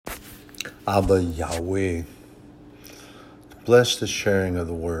Abba Yahweh. Bless the sharing of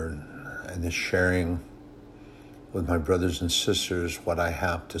the word and the sharing with my brothers and sisters. What I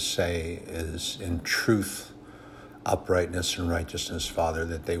have to say is in truth, uprightness, and righteousness, Father,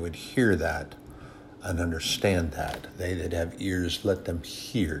 that they would hear that and understand that. They that have ears, let them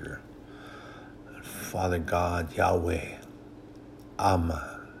hear. Father God, Yahweh, Amen.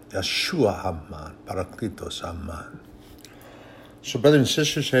 Yeshua, Amen. Parakletos, Amen. So, brothers and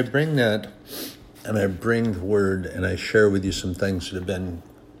sisters, I bring that, and I bring the word, and I share with you some things that have been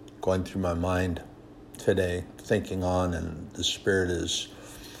going through my mind today, thinking on, and the Spirit has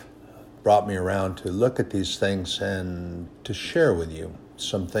brought me around to look at these things and to share with you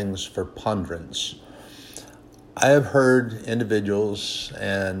some things for ponderance. I have heard individuals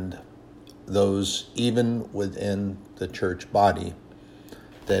and those even within the church body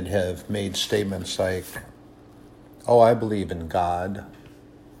that have made statements like, oh, I believe in God.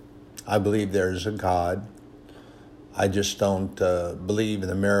 I believe there's a God. I just don't believe in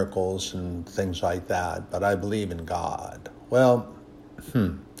the miracles and things like that, but I believe in God. Well,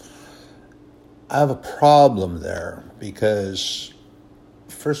 I have a problem there because,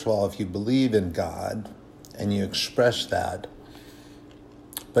 first of all, if you believe in God and you express that,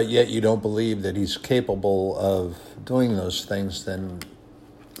 but yet you don't believe that he's capable of doing those things, then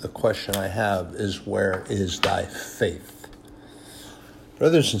the question I have is, where is thy faith?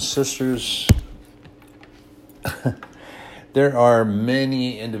 Brothers and sisters, there are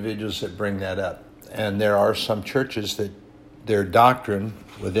many individuals that bring that up. And there are some churches that their doctrine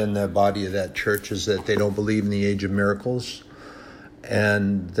within the body of that church is that they don't believe in the age of miracles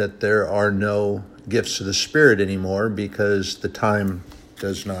and that there are no gifts of the Spirit anymore because the time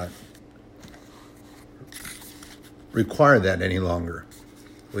does not require that any longer.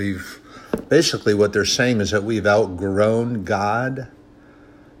 Basically what they're saying is that we've outgrown God.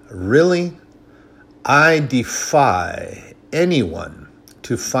 Really? I defy anyone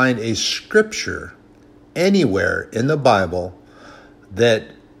to find a scripture anywhere in the Bible that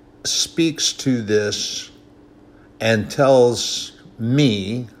speaks to this and tells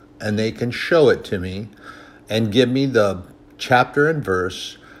me, and they can show it to me and give me the chapter and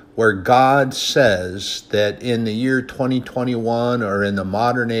verse where God says that in the year 2021 or in the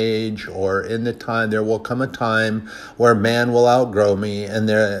modern age or in the time, there will come a time where man will outgrow me and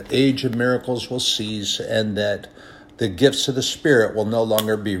the age of miracles will cease and that the gifts of the Spirit will no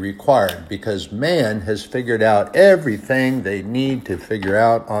longer be required because man has figured out everything they need to figure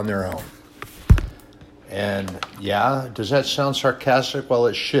out on their own. And yeah, does that sound sarcastic? Well,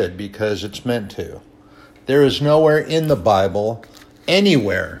 it should, because it's meant to. There is nowhere in the Bible,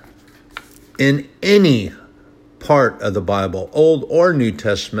 anywhere, in any part of the Bible, Old or New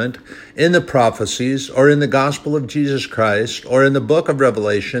Testament, in the prophecies or in the gospel of Jesus Christ or in the book of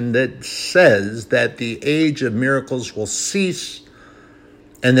Revelation that says that the age of miracles will cease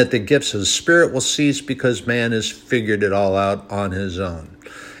and that the gifts of the Spirit will cease because man has figured it all out on his own.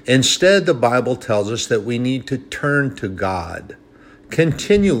 Instead, the Bible tells us that we need to turn to God,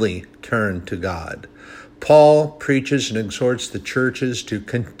 continually turn to God. Paul preaches and exhorts the churches to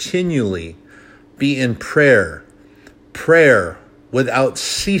continually be in prayer without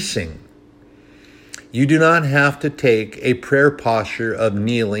ceasing. You do not have to take a prayer posture of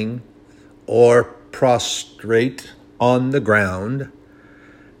kneeling or prostrate on the ground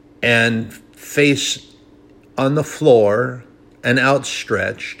and face on the floor and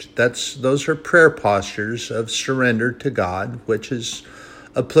outstretched. Those are prayer postures of surrender to God, which is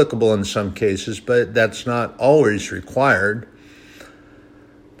applicable in some cases, but that's not always required.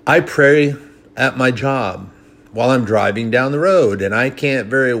 I pray at my job while I'm driving down the road, and I can't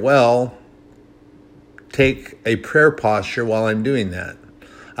very well take a prayer posture while I'm doing that.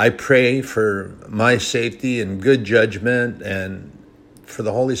 I pray for my safety and good judgment and for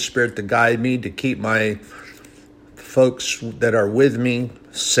the Holy Spirit to guide me, to keep my folks that are with me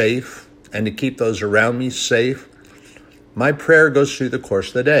safe and to keep those around me safe. My prayer goes through the course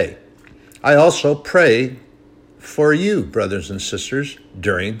of the day. I also pray for you, brothers and sisters,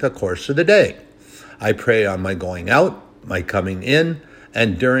 during the course of the day. I pray on my going out, my coming in,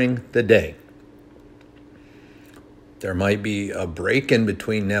 and during the day. There might be a break in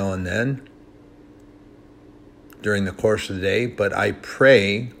between now and then during the course of the day, but I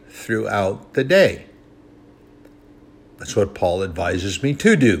pray throughout the day. That's what Paul advises me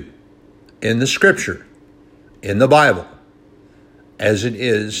to do in the Scripture, in the Bible, as it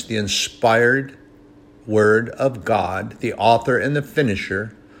is the inspired Word of God, the author and the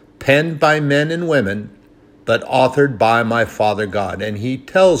finisher, penned by men and women, but authored by my Father God. And he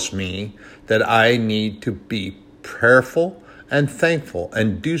tells me that I need to be prayerful and thankful,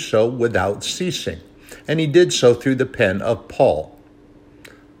 and do so without ceasing. And he did so through the pen of Paul,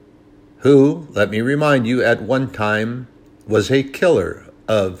 who, let me remind you, at one time was a killer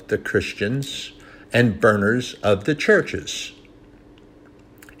of the Christians and burners of the churches.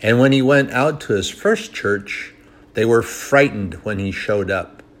 And when he went out to his first church, they were frightened when he showed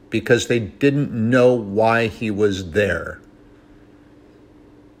up because they didn't know why he was there.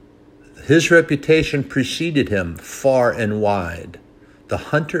 His reputation preceded him far and wide, the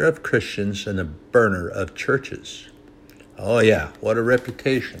hunter of Christians and a burner of churches. Oh yeah, what a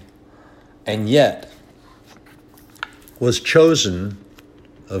reputation. And yet was chosen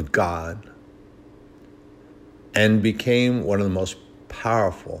of God and became one of the most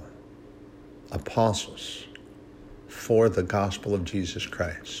powerful apostles for the gospel of Jesus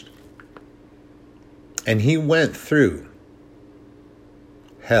Christ. And he went through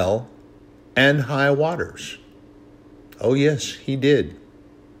hell and high waters. Oh yes, he did.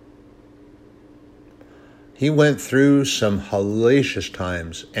 He went through some hellacious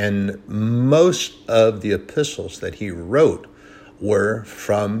times, and most of the epistles that he wrote were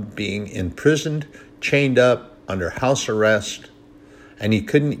from being imprisoned, chained up, under house arrest, and he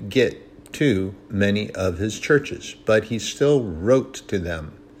couldn't get to many of his churches, but he still wrote to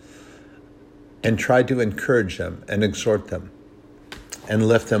them and tried to encourage them and exhort them and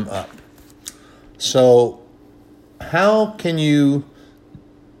lift them up. So how can you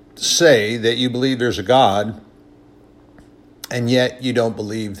say that you believe there's a God and yet you don't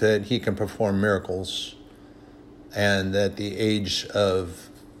believe that he can perform miracles and that the age of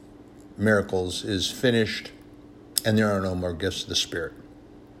miracles is finished and there are no more gifts of the Spirit?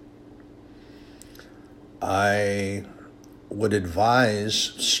 I would advise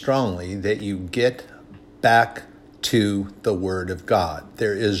strongly that you get back to the Word of God.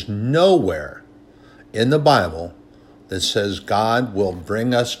 There is nowhere in the Bible that says God will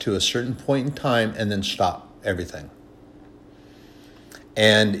bring us to a certain point in time and then stop everything.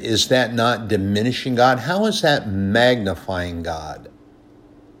 And is that not diminishing God? How is that magnifying God?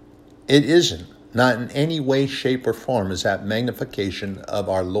 It isn't. Not in any way, shape, or form is that magnification of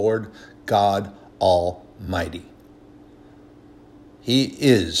our Lord God Almighty. He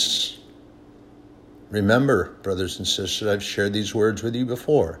is. Remember, brothers and sisters, I've shared these words with you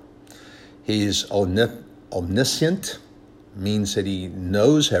before. He's omniscient, means that he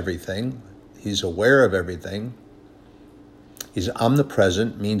knows everything. He's aware of everything. He's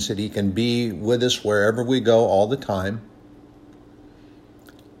omnipresent, means that he can be with us wherever we go all the time.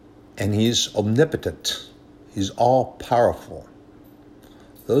 And he's omnipotent. He's all-powerful.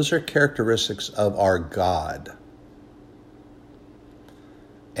 Those are characteristics of our God.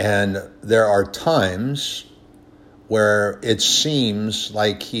 And there are times where it seems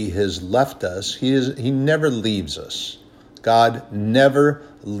like he has left us. He never leaves us. God never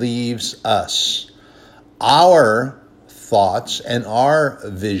leaves us. Our thoughts and our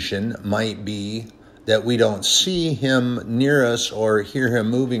vision might be that we don't see him near us or hear him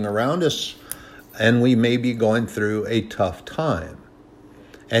moving around us, and we may be going through a tough time.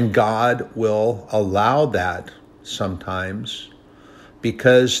 And God will allow that sometimes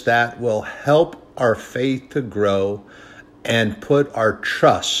because that will help our faith to grow and put our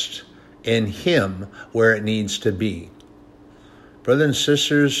trust in him where it needs to be. Brothers and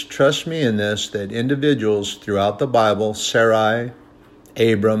sisters, trust me in this, that individuals throughout the Bible, Sarai,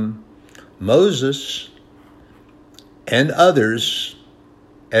 Abram, Moses, and others,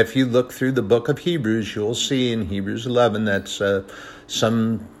 if you look through the book of Hebrews, you'll see in Hebrews 11, that's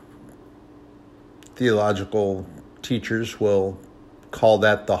some theological teachers will call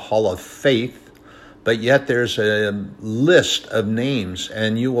that the Hall of Faith, but yet there's a list of names,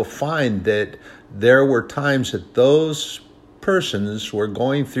 and you will find that there were times that those persons were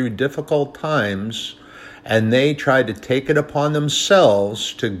going through difficult times, and they tried to take it upon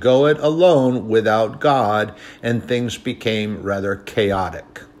themselves to go it alone without God, and things became rather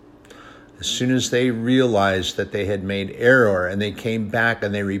chaotic. As soon as they realized that they had made error, and they came back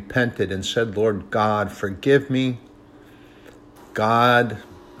and they repented and said, Lord God, forgive me, God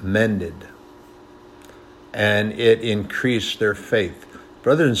mended, and it increased their faith.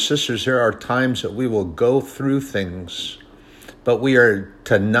 Brothers and sisters, there are times that we will go through things, but we are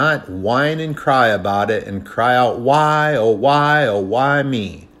to not whine and cry about it and cry out, why, oh why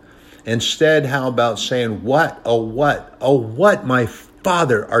me? Instead, how about saying, what, my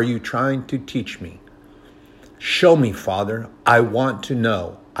Father, are you trying to teach me? Show me, Father. I want to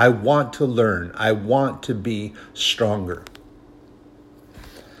know. I want to learn. I want to be stronger.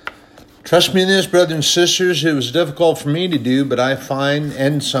 Trust me in this, brothers and sisters, it was difficult for me to do, but I find,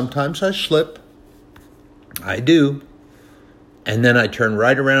 and sometimes I slip, I do, And then I turned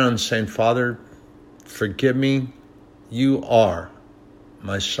right around and saying, Father, forgive me. You are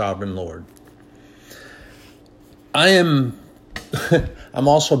my sovereign Lord. I'm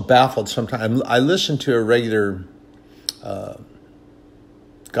also baffled sometimes. I listen to a regular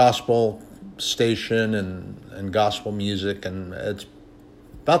gospel station and gospel music, and it's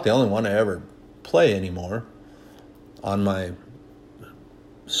about the only one I ever play anymore on my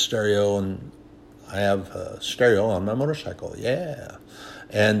stereo, and I have a stereo on my motorcycle. Yeah.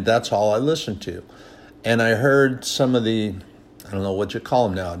 And that's all I listen to. And I heard some of the, I don't know what you call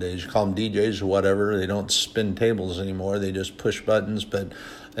them nowadays. You call them DJs or whatever. They don't spin tables anymore. They just push buttons. But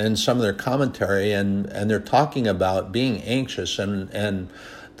in some of their commentary, and they're talking about being anxious. And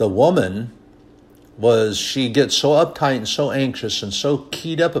the woman she gets so uptight and so anxious and so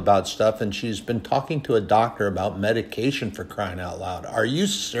keyed up about stuff. And she's been talking to a doctor about medication, for crying out loud. Are you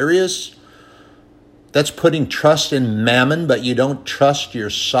serious? That's putting trust in mammon, but you don't trust your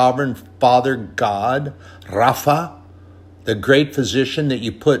sovereign Father God, Rapha, the great physician, that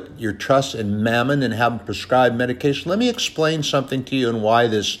you put your trust in mammon and have him prescribe medication. Let me explain something to you and why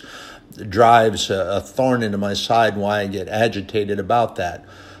this drives a thorn into my side and why I get agitated about that.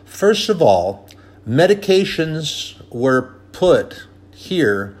 First of all, medications were put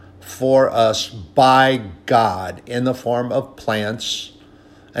here for us by God in the form of plants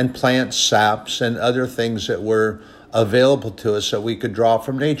and plant saps and other things that were available to us that we could draw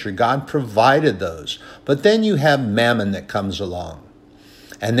from nature. God provided those. But then you have mammon that comes along.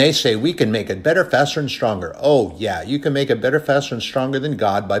 And they say, we can make it better, faster, and stronger. Oh, yeah, you can make it better, faster, and stronger than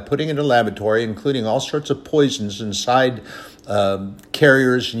God by putting it in a laboratory, including all sorts of poisons inside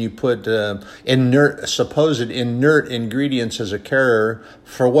carriers, and you put supposed inert ingredients as a carrier.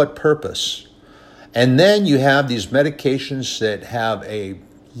 For what purpose? And then you have these medications that have a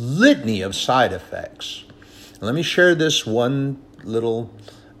litany of side effects. Let me share this one little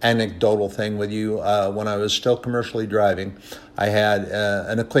anecdotal thing with you. When I was still commercially driving, I had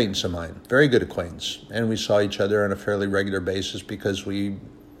an acquaintance of mine, very good acquaintance, and we saw each other on a fairly regular basis because we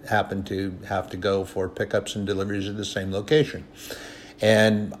happened to have to go for pickups and deliveries at the same location.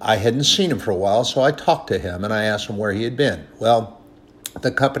 And I hadn't seen him for a while, so I talked to him and I asked him where he had been. Well,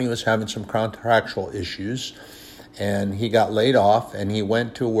 the company was having some contractual issues, and he got laid off, and he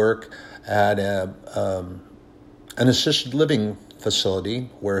went to work at an assisted living facility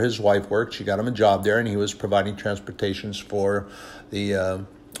where his wife worked. She got him a job there, and he was providing transportations for the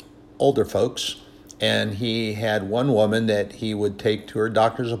older folks. And he had one woman that he would take to her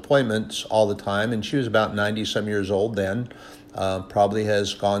doctor's appointments all the time, and she was about 90-some years old then, probably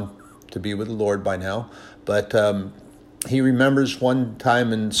has gone to be with the Lord by now. But he remembers one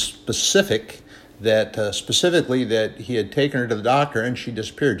time in specifically that he had taken her to the doctor and she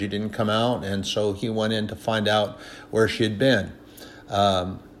disappeared. She didn't come out, and so he went in to find out where she had been.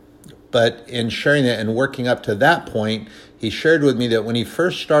 But in sharing that and working up to that point, he shared with me that when he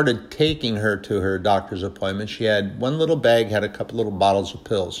first started taking her to her doctor's appointment, she had one little bag, had a couple little bottles of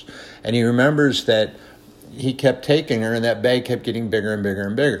pills. And he remembers that he kept taking her and that bag kept getting bigger and bigger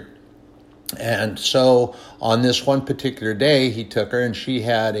and bigger. And so on this one particular day, he took her and she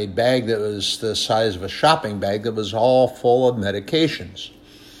had a bag that was the size of a shopping bag that was all full of medications.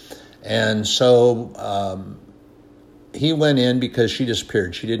 And so he went in because she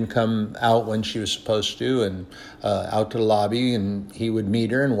disappeared. She didn't come out when she was supposed to, and out to the lobby, and he would meet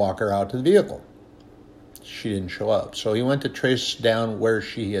her and walk her out to the vehicle. She didn't show up. So he went to trace down where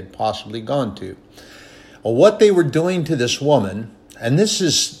she had possibly gone to. Well, what they were doing to this woman, and this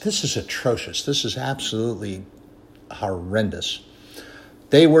is atrocious. This is absolutely horrendous.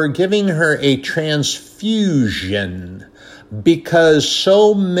 They were giving her a transfusion because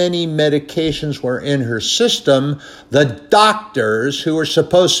so many medications were in her system. The doctors, who were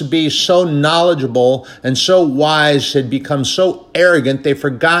supposed to be so knowledgeable and so wise, had become so arrogant they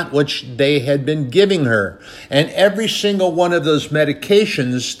forgot what they had been giving her. And every single one of those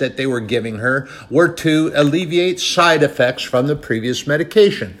medications that they were giving her were to alleviate side effects from the previous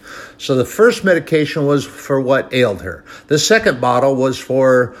medication. So the first medication was for what ailed her. The second bottle was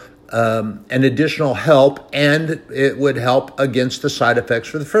for an additional help, and it would help against the side effects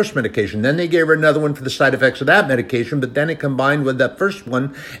for the first medication. Then they gave her another one for the side effects of that medication, but then it combined with that first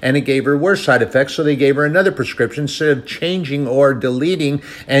one, and it gave her worse side effects, so they gave her another prescription instead of changing or deleting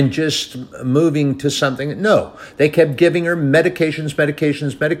and just moving to something. No, they kept giving her medications,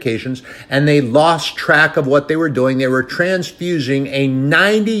 and they lost track of what they were doing. They were transfusing a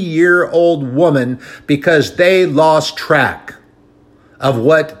 90-year-old woman because they lost track of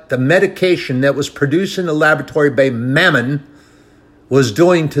what the medication that was produced in the laboratory by mammon was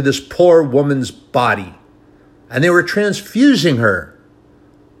doing to this poor woman's body. and they were transfusing her.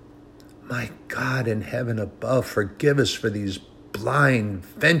 My God in heaven above, forgive us for these blind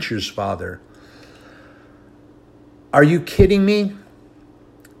ventures, Father. Are you kidding me?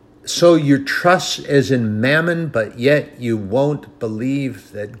 So your trust is in mammon, but yet you won't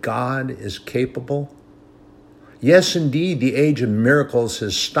believe that God is capable? Yes, indeed, the age of miracles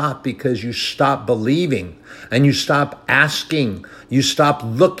has stopped because you stop believing and you stop asking, you stop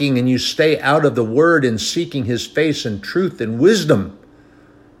looking, and you stay out of the word and seeking his face and truth and wisdom.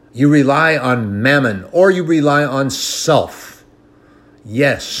 You rely on mammon or you rely on self.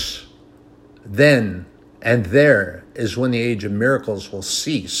 Yes, then and there is when the age of miracles will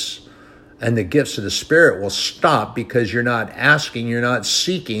cease and the gifts of the Spirit will stop because you're not asking, you're not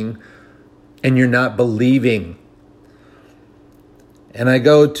seeking, and you're not believing. And I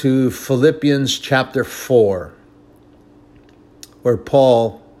go to Philippians chapter 4, where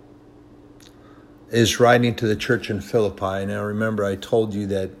Paul is writing to the church in Philippi. Now remember, I told you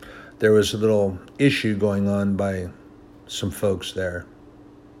that there was a little issue going on by some folks there,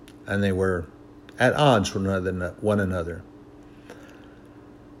 and they were at odds with one another.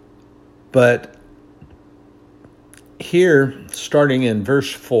 But here, starting in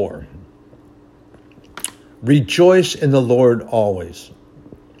verse 4, rejoice in the Lord always.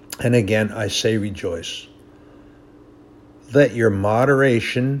 And again, I say rejoice. Let your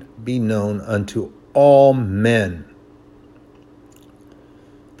moderation be known unto all men.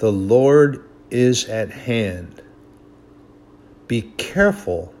 The Lord is at hand. Be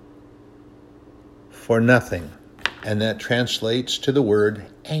careful for nothing. And that translates to the word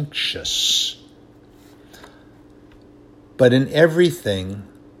anxious. But in everything,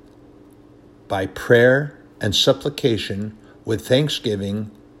 by prayer and supplication, with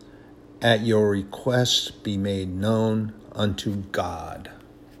thanksgiving, at your requests be made known unto God.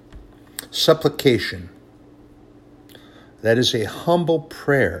 Supplication. That is a humble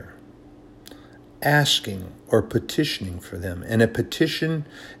prayer, asking or petitioning for them. And a petition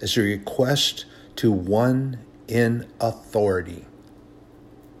is a request to one in authority.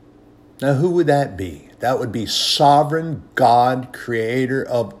 Now, who would that be? That would be sovereign God, creator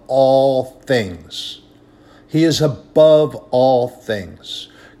of all things. He is above all things,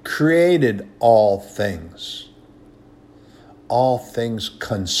 created all things. All things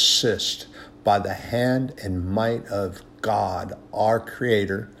consist by the hand and might of God, our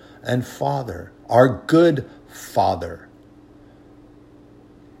Creator and Father, our good Father.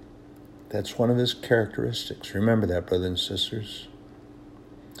 That's one of his characteristics. Remember that, brothers and sisters.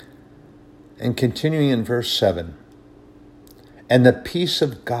 And continuing in verse 7, and the peace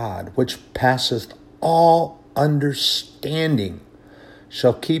of God, which passeth all understanding,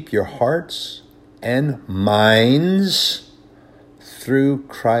 shall keep your hearts and minds through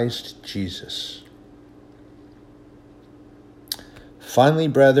Christ Jesus. Finally,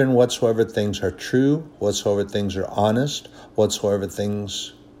 brethren, whatsoever things are true, whatsoever things are honest, whatsoever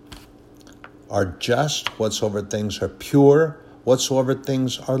things are just, whatsoever things are pure, whatsoever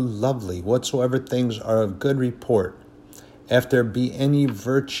things are lovely, whatsoever things are of good report, if there be any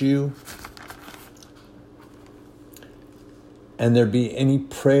virtue, and there be any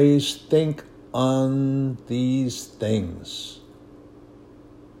praise, think on these things.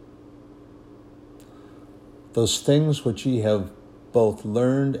 Those things which ye have both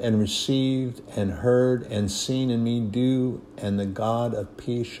learned and received and heard and seen in me do, and the God of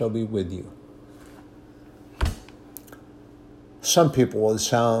peace shall be with you. Some people will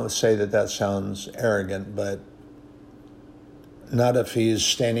say that sounds arrogant, but not if he is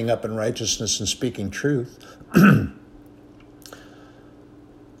standing up in righteousness and speaking truth.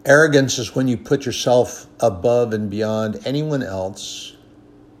 Arrogance is when you put yourself above and beyond anyone else,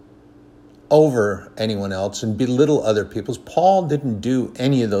 over anyone else, and belittle other people. Paul didn't do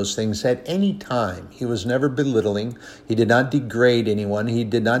any of those things at any time. He was never belittling. He did not degrade anyone. He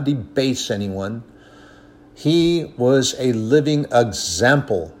did not debase anyone. He was a living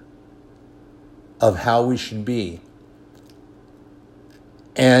example of how we should be.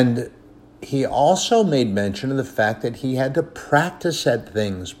 And he also made mention of the fact that he had to practice at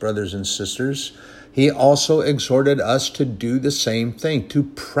things, brothers and sisters. He also exhorted us to do the same thing, to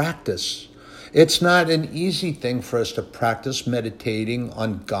practice. It's not an easy thing for us to practice meditating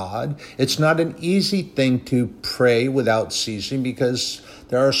on God. It's not an easy thing to pray without ceasing because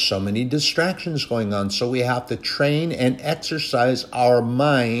there are so many distractions going on. So we have to train and exercise our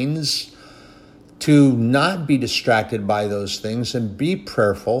minds to not be distracted by those things and be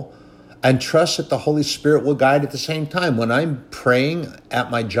prayerful and trust that the Holy Spirit will guide at the same time. When I'm praying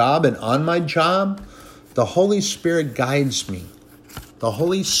at my job and on my job, the Holy Spirit guides me. The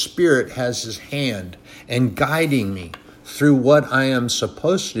Holy Spirit has his hand and guiding me through what I am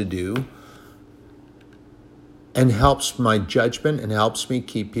supposed to do, and helps my judgment and helps me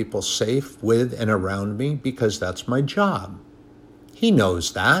keep people safe with and around me, because that's my job. He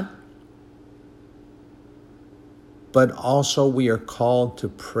knows that. But also we are called to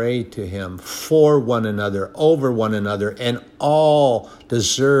pray to him for one another, over one another, and all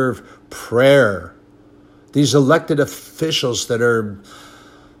deserve prayer. These elected officials that are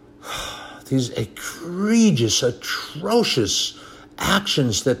these egregious, atrocious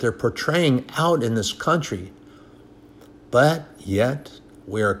actions that they're portraying out in this country. But yet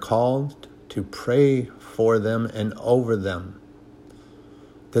we are called to pray for them and over them,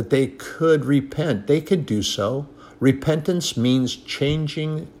 that they could repent. They could do so. Repentance means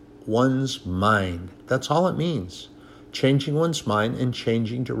changing one's mind. That's all it means. Changing one's mind and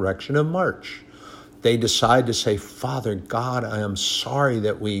changing direction of march. They decide to say, Father God, I am sorry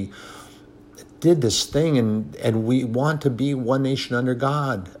that we did this thing, and we want to be one nation under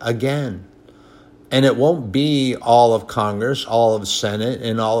God again. And it won't be all of Congress, all of Senate,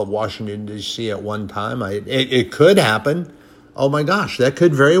 and all of Washington, D.C. at one time. It could happen. Oh my gosh, that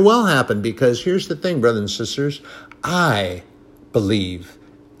could very well happen, because here's the thing, brothers and sisters. I believe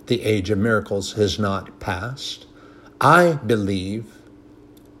the age of miracles has not passed. I believe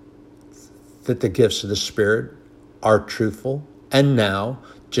that the gifts of the Spirit are truthful and now,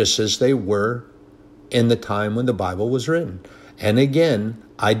 just as they were in the time when the Bible was written. And again,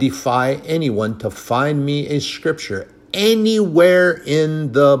 I defy anyone to find me a scripture anywhere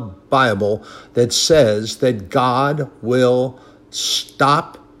in the Bible that says that God will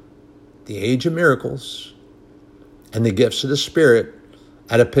stop the age of miracles and the gifts of the Spirit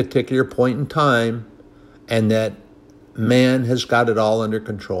at a particular point in time, and that man has got it all under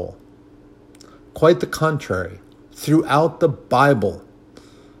control. Quite the contrary. Throughout the Bible,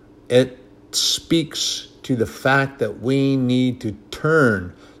 it speaks to the fact that we need to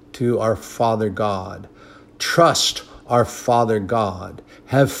turn to our Father God, trust our Father God,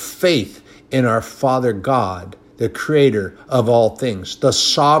 have faith in our Father God, the Creator of all things, the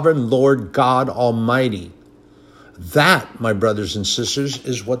sovereign Lord God Almighty. That, my brothers and sisters,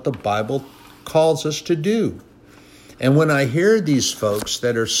 is what the Bible calls us to do. And when I hear these folks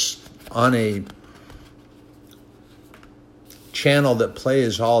that are on a channel that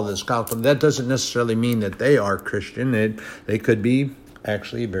plays all this gospel, that doesn't necessarily mean that they are Christian. They could be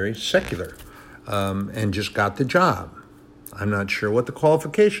actually very secular and just got the job. I'm not sure what the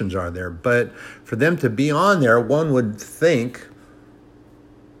qualifications are there, but for them to be on there, one would think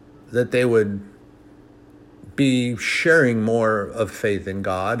that they would be sharing more of faith in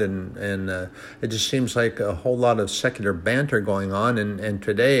God, and it just seems like a whole lot of secular banter going on. And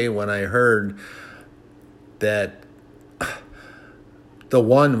today, when I heard that the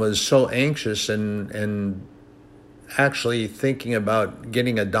one was so anxious and actually thinking about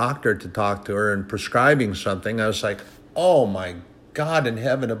getting a doctor to talk to her and prescribing something, I was like, oh my God in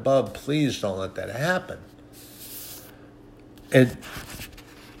heaven above, please don't let that happen.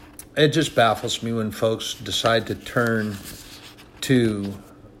 It just baffles me when folks decide to turn to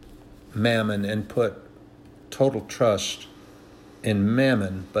mammon and put total trust in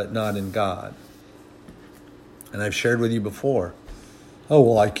mammon, but not in God. And I've shared with you before, oh,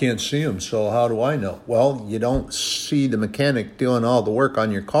 well, I can't see him, so how do I know? Well, you don't see the mechanic doing all the work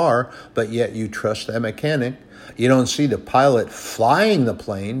on your car, but yet you trust that mechanic. You don't see the pilot flying the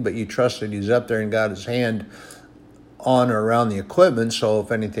plane, but you trust that he's up there and got his hand on or around the equipment, so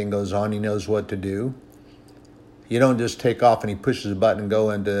if anything goes on, he knows what to do. You don't just take off and he pushes a button and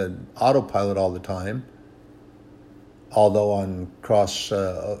go into autopilot all the time. Although on cross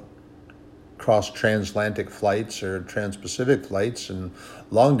transatlantic flights or trans-Pacific flights and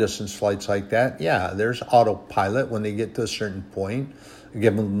long-distance flights like that, yeah, there's autopilot when they get to a certain point. You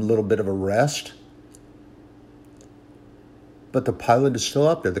give them a little bit of a rest. But the pilot is still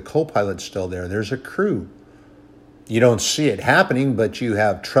up there. The co-pilot's still there. There's a crew. You don't see it happening, but you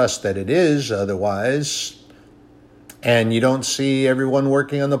have trust that it is otherwise. And you don't see everyone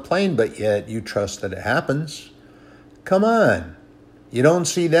working on the plane, but yet you trust that it happens. Come on. You don't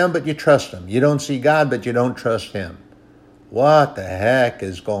see them, but you trust them. You don't see God, but you don't trust him. What the heck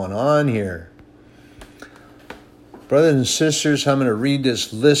is going on here? Brothers and sisters, I'm going to read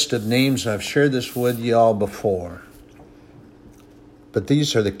this list of names. I've shared this with you all before. But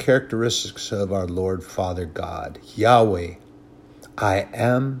these are the characteristics of our Lord Father God. Yahweh, I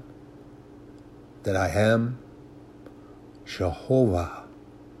am that I am. Jehovah.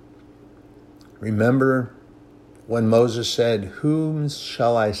 Remember when Moses said, whom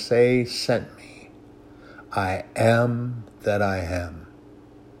shall I say sent me? I am that I am.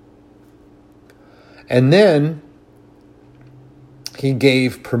 And then he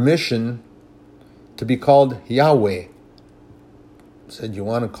gave permission to be called Yahweh. He said, you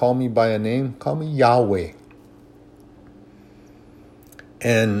want to call me by a name? Call me Yahweh.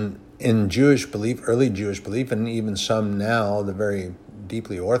 And in Jewish belief, early Jewish belief, and even some now, the very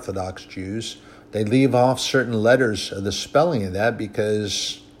deeply Orthodox Jews, they leave off certain letters of the spelling of that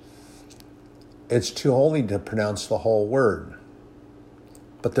because it's too holy to pronounce the whole word.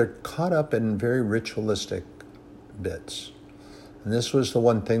 But they're caught up in very ritualistic bits. And this was the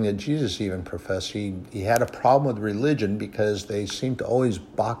one thing that Jesus even professed. He had a problem with religion because they seemed to always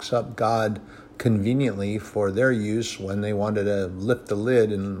box up God conveniently for their use when they wanted to lift the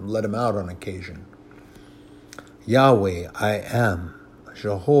lid and let him out on occasion. Yahweh, I am,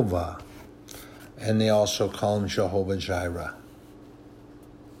 Jehovah. And they also call him Jehovah Jireh.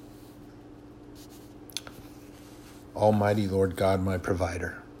 Almighty Lord God, my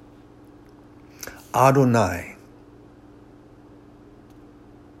provider. Adonai,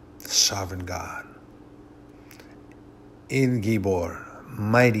 sovereign God. El Gibor,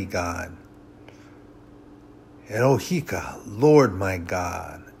 mighty God. Elohika, Lord my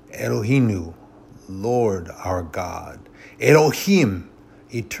God. Elohinu, Lord our God. Elohim,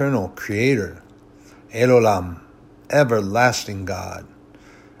 eternal creator. Elolam, everlasting God.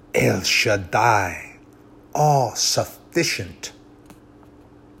 El Shaddai, all sufficient.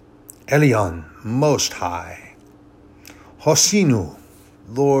 Elyon, most high. Hosinu,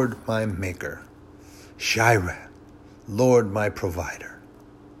 Lord my maker. Jireh, Lord my provider.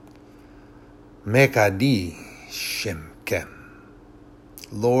 Mekadi Shemkem,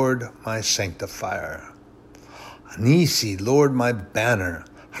 Lord my sanctifier. Nisi, Lord my banner.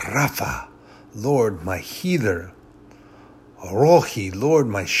 Rapha, Lord my healer. Rohi, Lord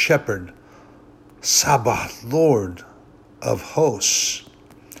my shepherd. Sabbath, Lord of hosts.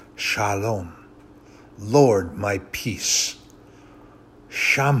 Shalom, Lord my peace.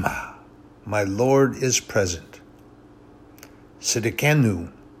 Shammah, my Lord is present.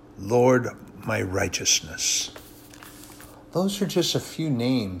 Siddiqenu, Lord my righteousness. Those are just a few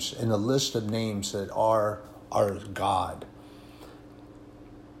names in a list of names that are our God.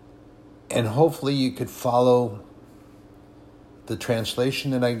 And hopefully you could follow the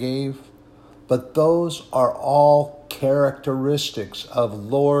translation that I gave. But those are all characteristics of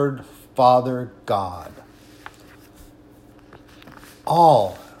Lord Father God.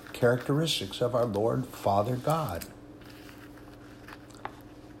 All characteristics of our Lord Father God.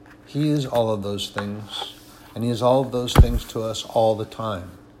 He is all of those things, and he is all of those things to us all the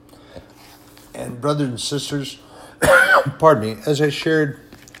time. And brothers and sisters, pardon me, as I shared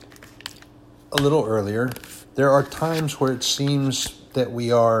a little earlier, there are times where it seems that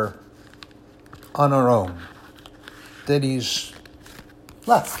we are on our own, that he's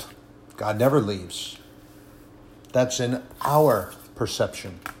left. God never leaves. That's in our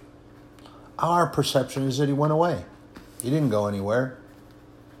perception. Our perception is that he went away. He didn't go anywhere.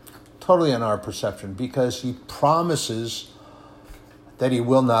 Totally in our perception, because he promises that he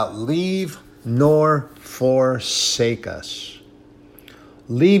will not leave nor forsake us.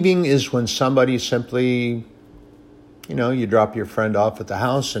 Leaving is when somebody simply, you drop your friend off at the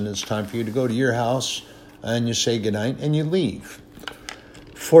house and it's time for you to go to your house and you say goodnight and you leave.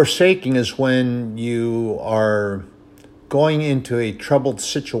 Forsaking is when you are going into a troubled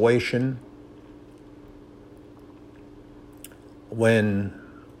situation, when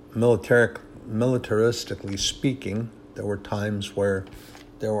militaristically speaking, there were times where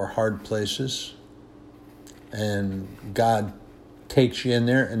there were hard places and God takes you in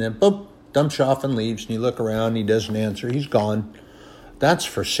there and then boop, dumps you off and leaves, and you look around, he doesn't answer, he's gone. That's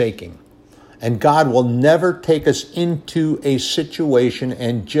forsaking. And God will never take us into a situation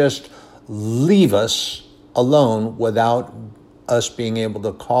and just leave us alone without us being able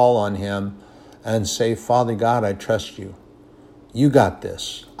to call on him and say, Father God, I trust you. You got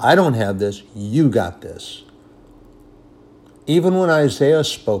this. I don't have this. You got this. Even when Isaiah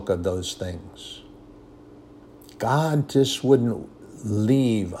spoke of those things, God just wouldn't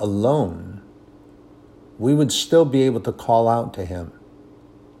leave alone. We would still be able to call out to him.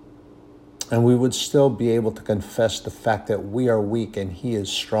 And we would still be able to confess the fact that we are weak and he is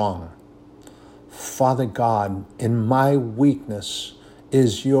strong. Father God, in my weakness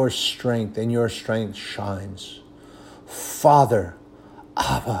is your strength, and your strength shines. Father,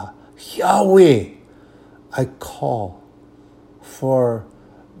 Abba, Yahweh, I call for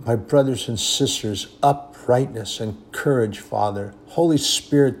my brothers and sisters uprightness and courage, Father. Holy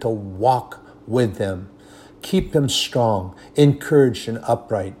Spirit, to walk with them. Keep them strong, encouraged, and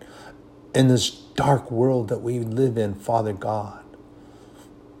upright in this dark world that we live in, Father God.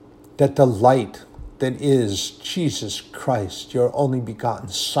 That the light that is Jesus Christ, your only begotten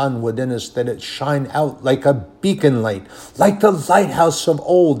Son within us, that it shine out like a beacon light, like the lighthouse of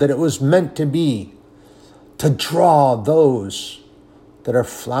old that it was meant to be, to draw those that are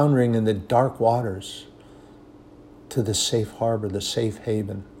floundering in the dark waters to the safe harbor, the safe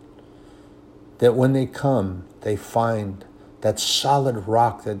haven. That when they come, they find that solid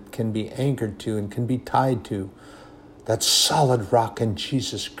rock that can be anchored to and can be tied to, that solid rock in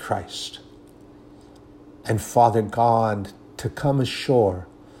Jesus Christ. And Father God, to come ashore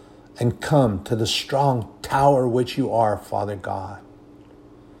and come to the strong tower which you are, Father God.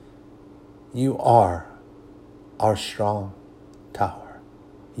 You are our strong tower.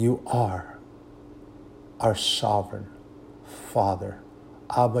 You are our sovereign Father,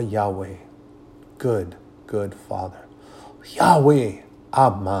 Abba Yahweh, good Father. Yahweh,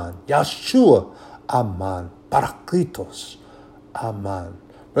 Aman. Yeshua, Aman. Parakletos, Aman.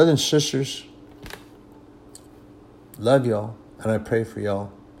 Brothers and sisters, love y'all, and I pray for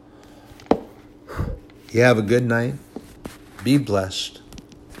y'all. You have a good night. Be blessed.